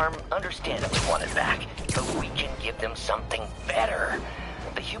lost an arm understandably want it back, but we can give them something better.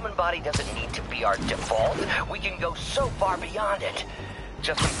 The human body doesn't need to be our default. We can go so far beyond it.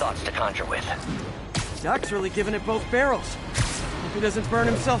 Just some thoughts to conjure with. Doc's really giving it both barrels. Hope he doesn't burn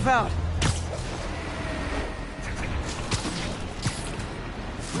himself out.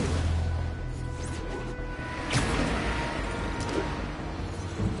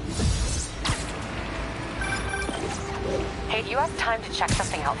 Hey, do you have time to check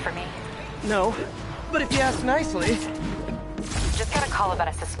something out for me? No, but if you ask nicely... Just got a call about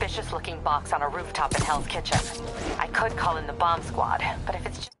a suspicious-looking box on a rooftop in Hell's Kitchen. I could call in the bomb squad, but if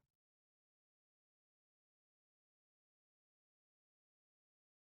it's just...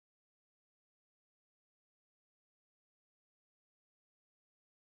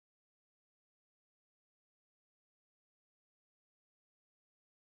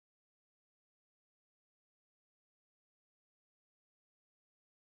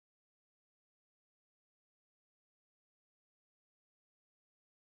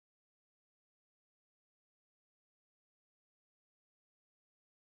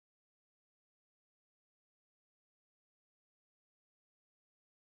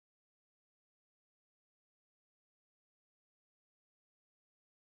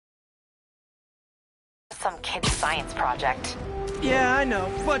 some kid's science project. Yeah, I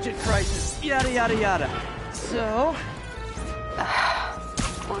know. Budget crisis. Yada, yada, yada. So?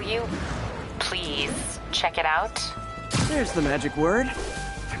 Will you please check it out? There's the magic word.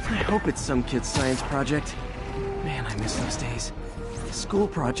 I hope it's some kid's science project. Man, I miss those days. School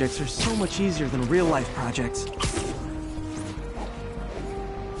projects are so much easier than real-life projects.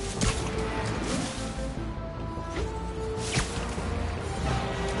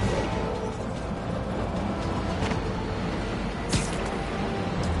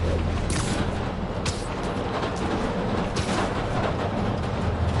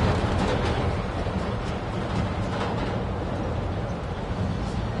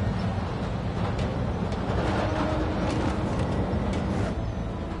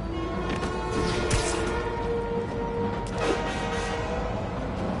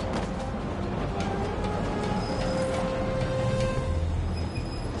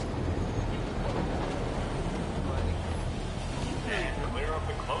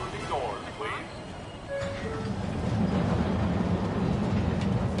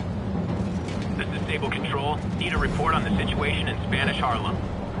 Control, need a report on the situation in Spanish Harlem.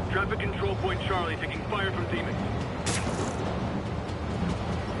 Traffic control point Charlie taking fire from demons.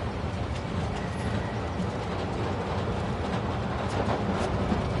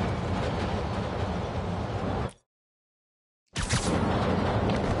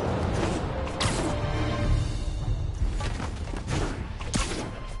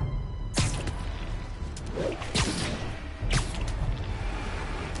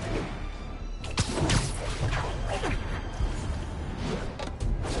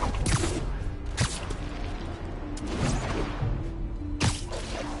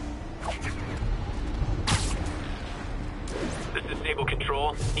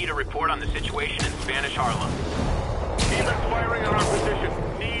 Control, need a report on the situation in Spanish Harlem. Demons firing on our position.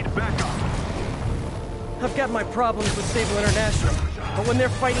 Need backup. I've got my problems with Sable International, but when they're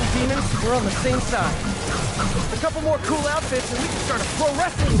fighting demons, we're on the same side. A couple more cool outfits and we can start a pro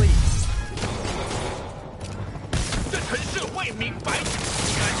wrestling league!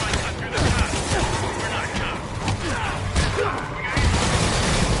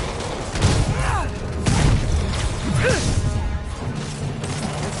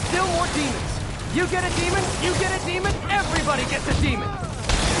 Still more demons! You get a demon, you get a demon, everybody gets a demon!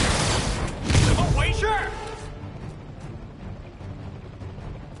 Oh, wait, sure!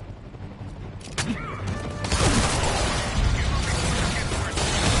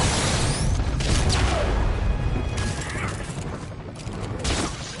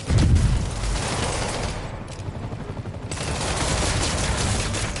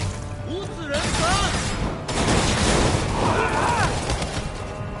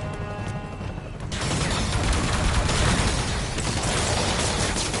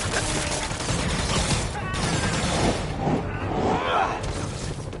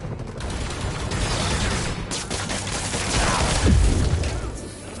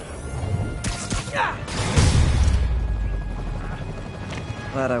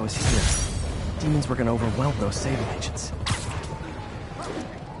 Glad I was here. Demons were gonna overwhelm those Sable agents.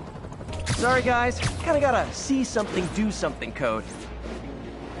 Sorry guys, kinda gotta see something, do something code.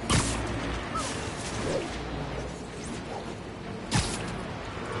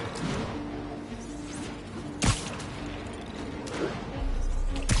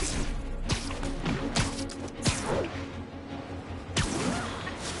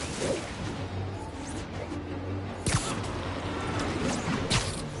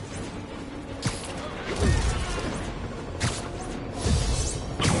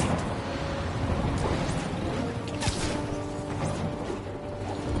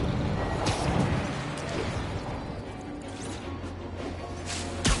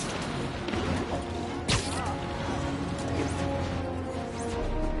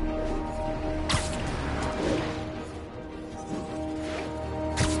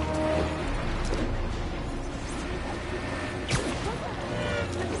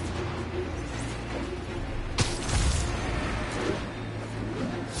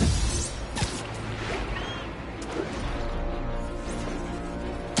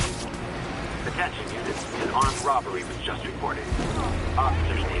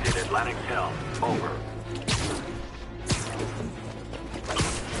 located Atlantic Hill. Over.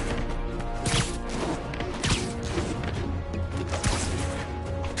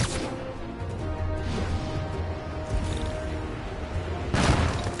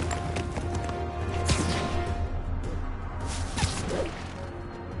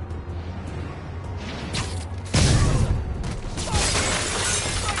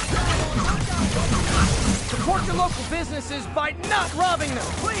 Support your local businesses by not robbing them,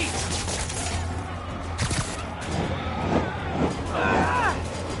 please!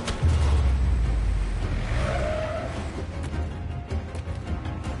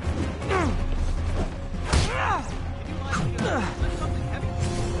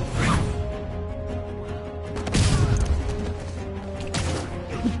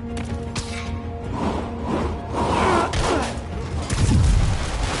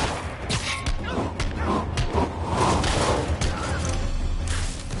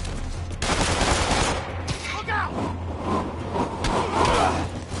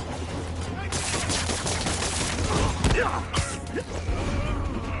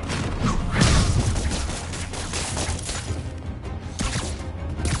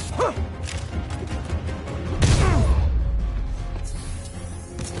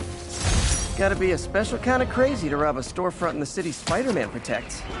 Gotta be a special kind of crazy to rob a storefront in the city Spider-Man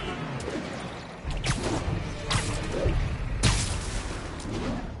protects.